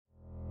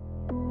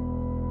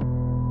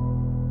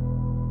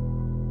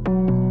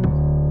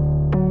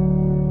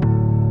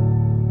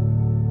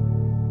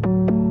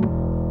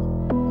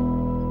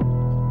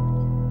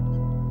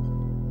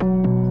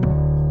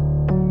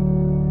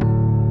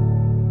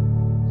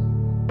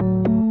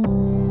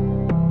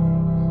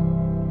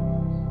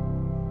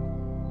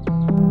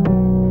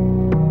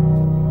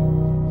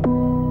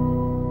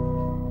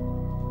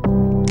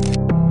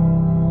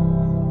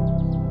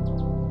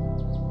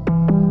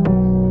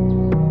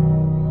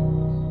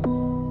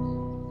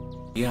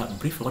Yeah,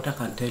 briefly what I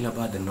can tell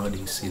about the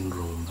nodding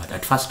syndrome, but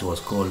at first it was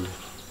called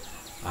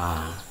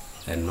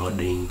a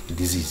nodding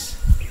disease.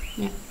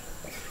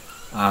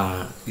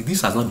 Yeah.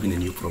 This has not been a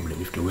new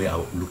problem, if the way I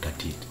looked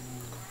at it,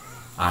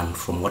 and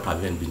from what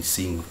I've been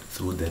seeing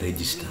through the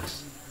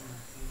registers.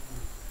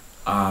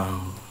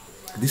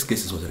 These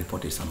cases was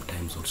reported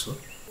sometimes also.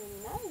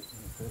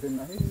 Very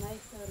nice.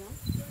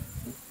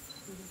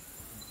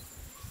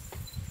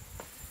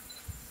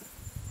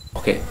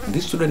 Okay,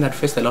 these children had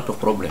faced a lot of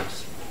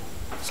problems.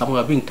 Some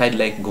were being tied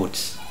like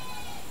goats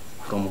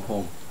from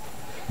home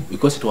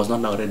because it was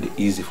not already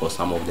easy for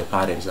some of the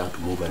parents to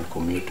move and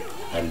commute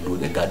and do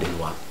the garden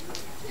work.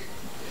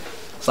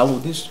 Some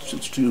of these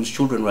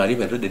children were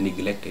even really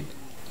neglected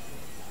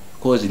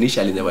because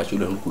initially they were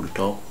children who could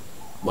talk,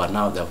 but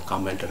now they have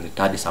become mentally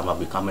retarded. Some have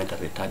become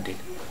mentally retarded,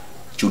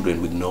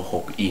 children with no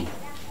hope in.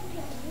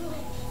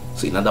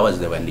 So in other words,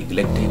 they were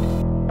neglected.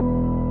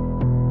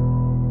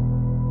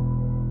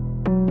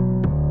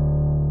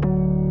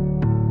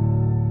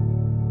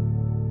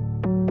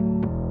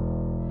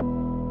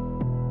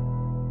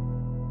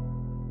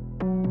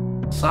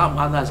 Some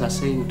others are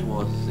saying it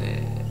was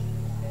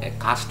a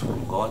curse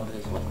from God,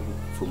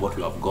 from what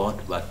we have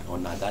got, but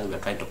on that we are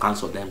trying to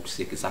cancel them to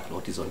see exactly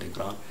what is on the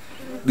ground.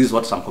 This is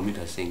what some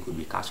communities are saying could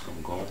be cursed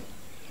from God.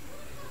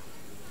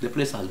 The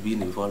place has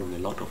been involved in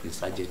a lot of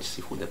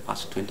insurgency for the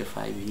past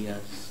 25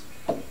 years.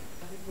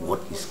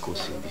 What is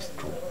causing this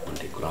trouble on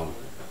the ground?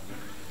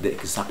 The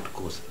exact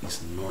cause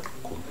is not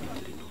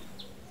completely known.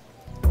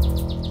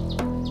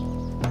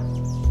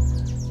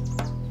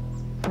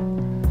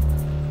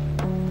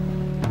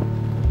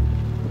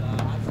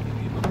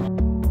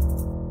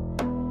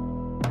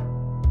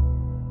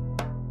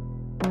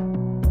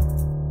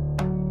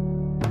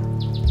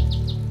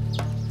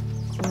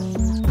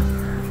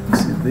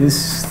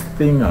 This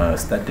thing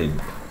started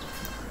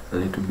a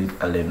little bit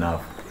early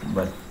enough,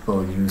 but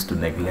people used to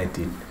neglect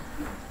it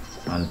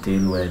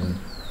until when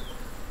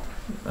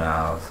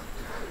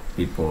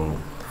people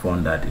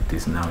found that it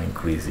is now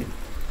increasing.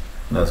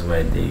 That's why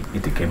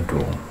it came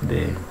to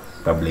the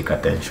public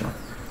attention,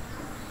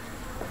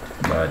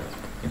 but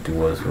it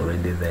was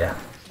already there.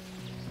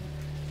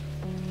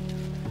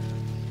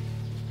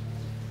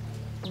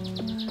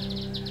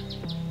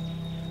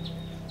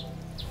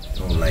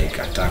 Like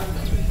attack.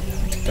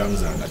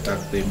 Comes and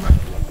attack them and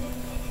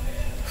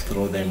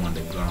throw them on the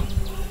ground.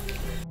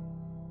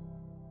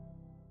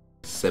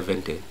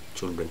 70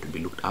 children to be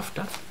looked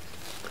after.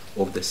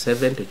 Of the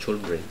 70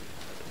 children,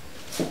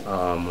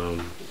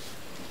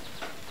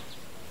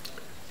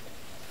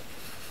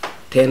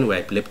 10 were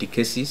epileptic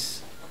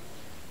cases,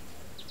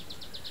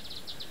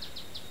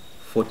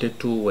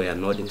 42 were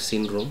nodding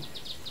syndrome,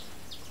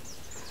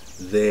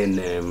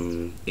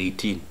 then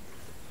 18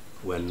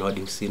 were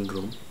nodding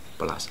syndrome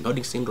plus.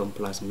 Nodding syndrome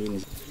plus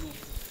means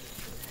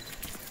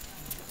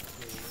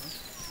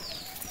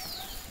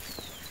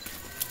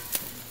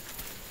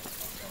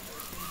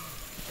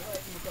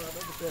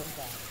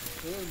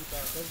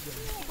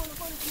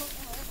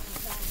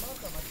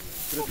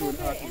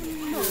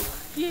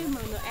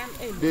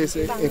there's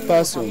a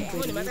person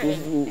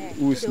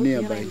who is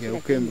nearby here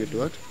who came with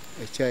what?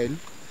 A child,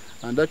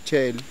 and that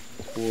child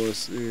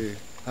was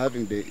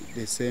having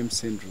the same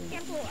syndrome.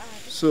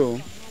 So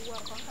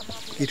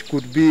it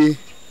could be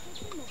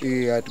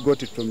he had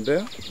got it from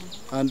there,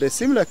 and the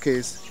similar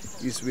case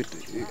is with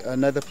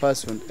another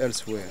person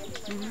elsewhere.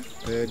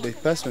 The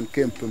person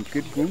came from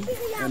Kitgum,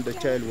 and the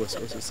child was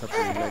also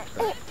suffering like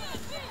that.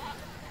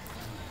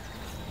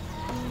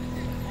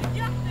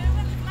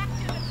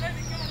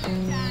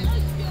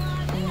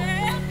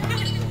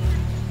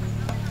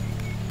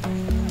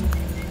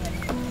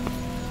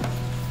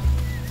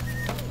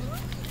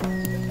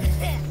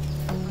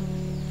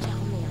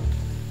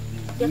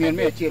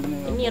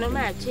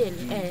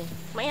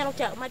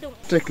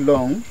 Take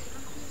long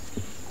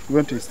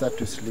when you start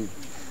to sleep,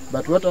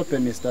 but what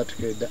happens is that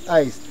the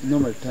eyes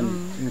normally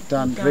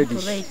turn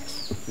reddish,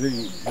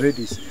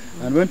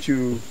 and when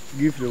you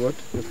give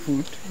the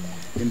food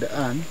in the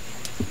hand,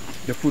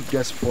 the food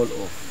just fall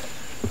off.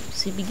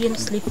 She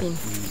begins sleeping.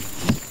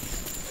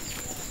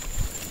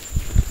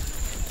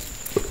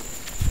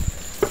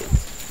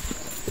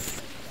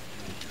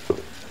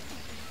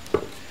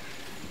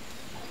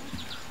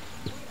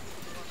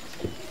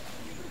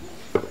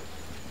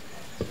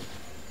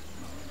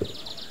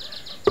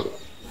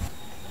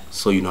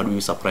 So you're not really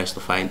surprised to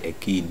find a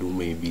kid who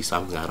may be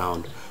something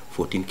around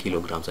 14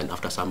 kilograms, and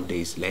after some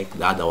days, like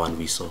the other one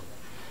we saw,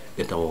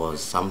 that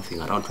was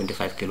something around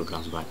 25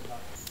 kilograms bad.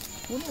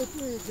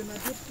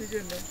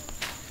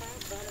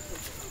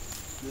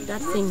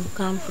 That thing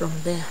come from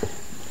there.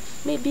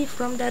 Maybe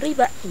from the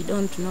river, we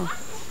don't know.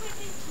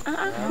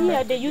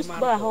 Here they use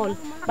borehole,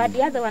 but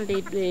the other one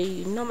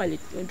they normally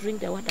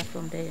drink the water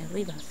from the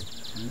rivers.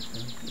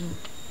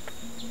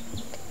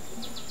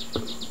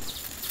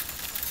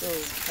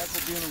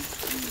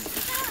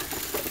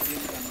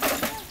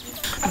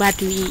 But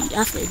we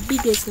have the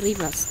biggest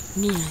rivers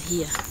near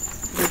here,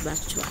 River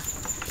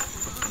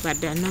Chua.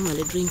 But they are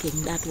normally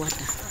drinking that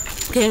water.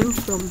 Came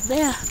from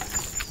there.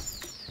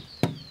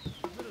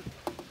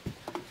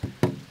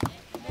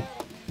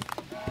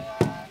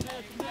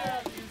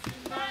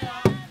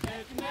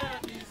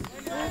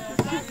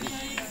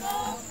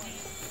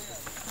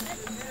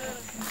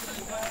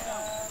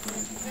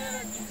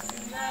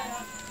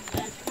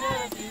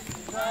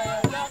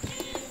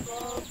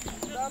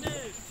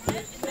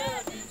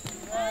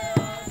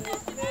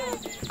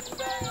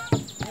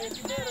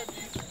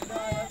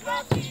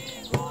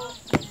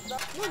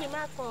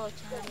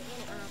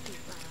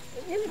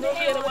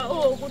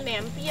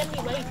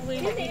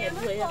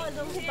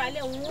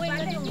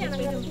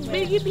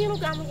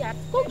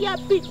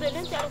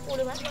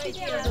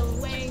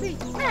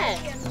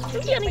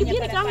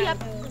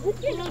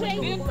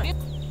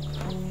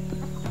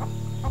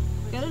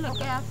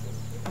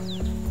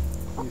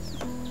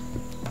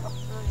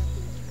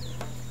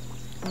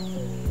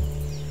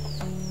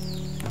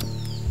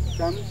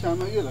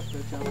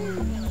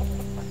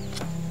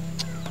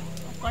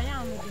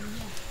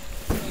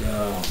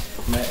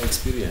 My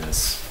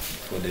experience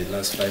for the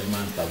last 5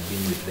 months I've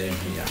been with them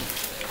here.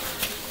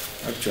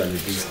 Actually,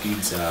 these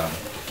kids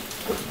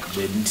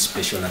they need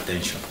special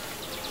attention.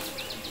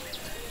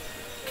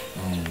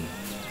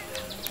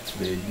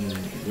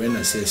 When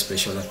I say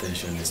special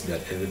attention, is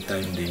that every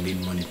time they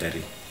need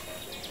monitoring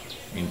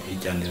in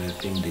each and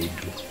everything they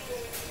do.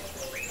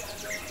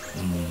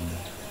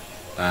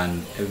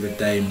 And every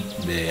time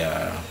they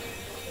are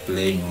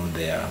playing or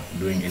they are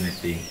doing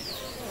anything,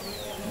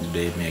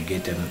 they may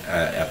get an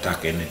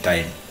attack any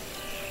time.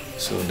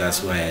 So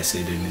that's why I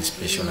say they need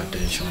special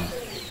attention.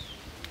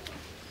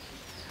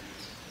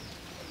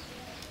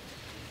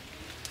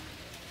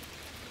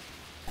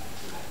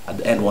 At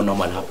the end, what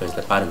normally happens,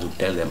 the parents will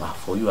tell them,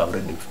 for you, you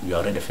are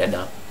already fed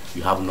up,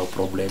 you have no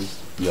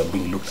problems, you are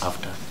being looked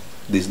after.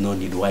 There's no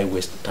need, why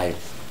waste time?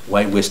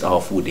 Why waste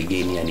our food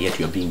again, and yet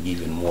you're being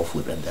given more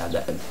food at the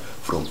other end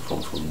from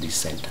this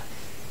center?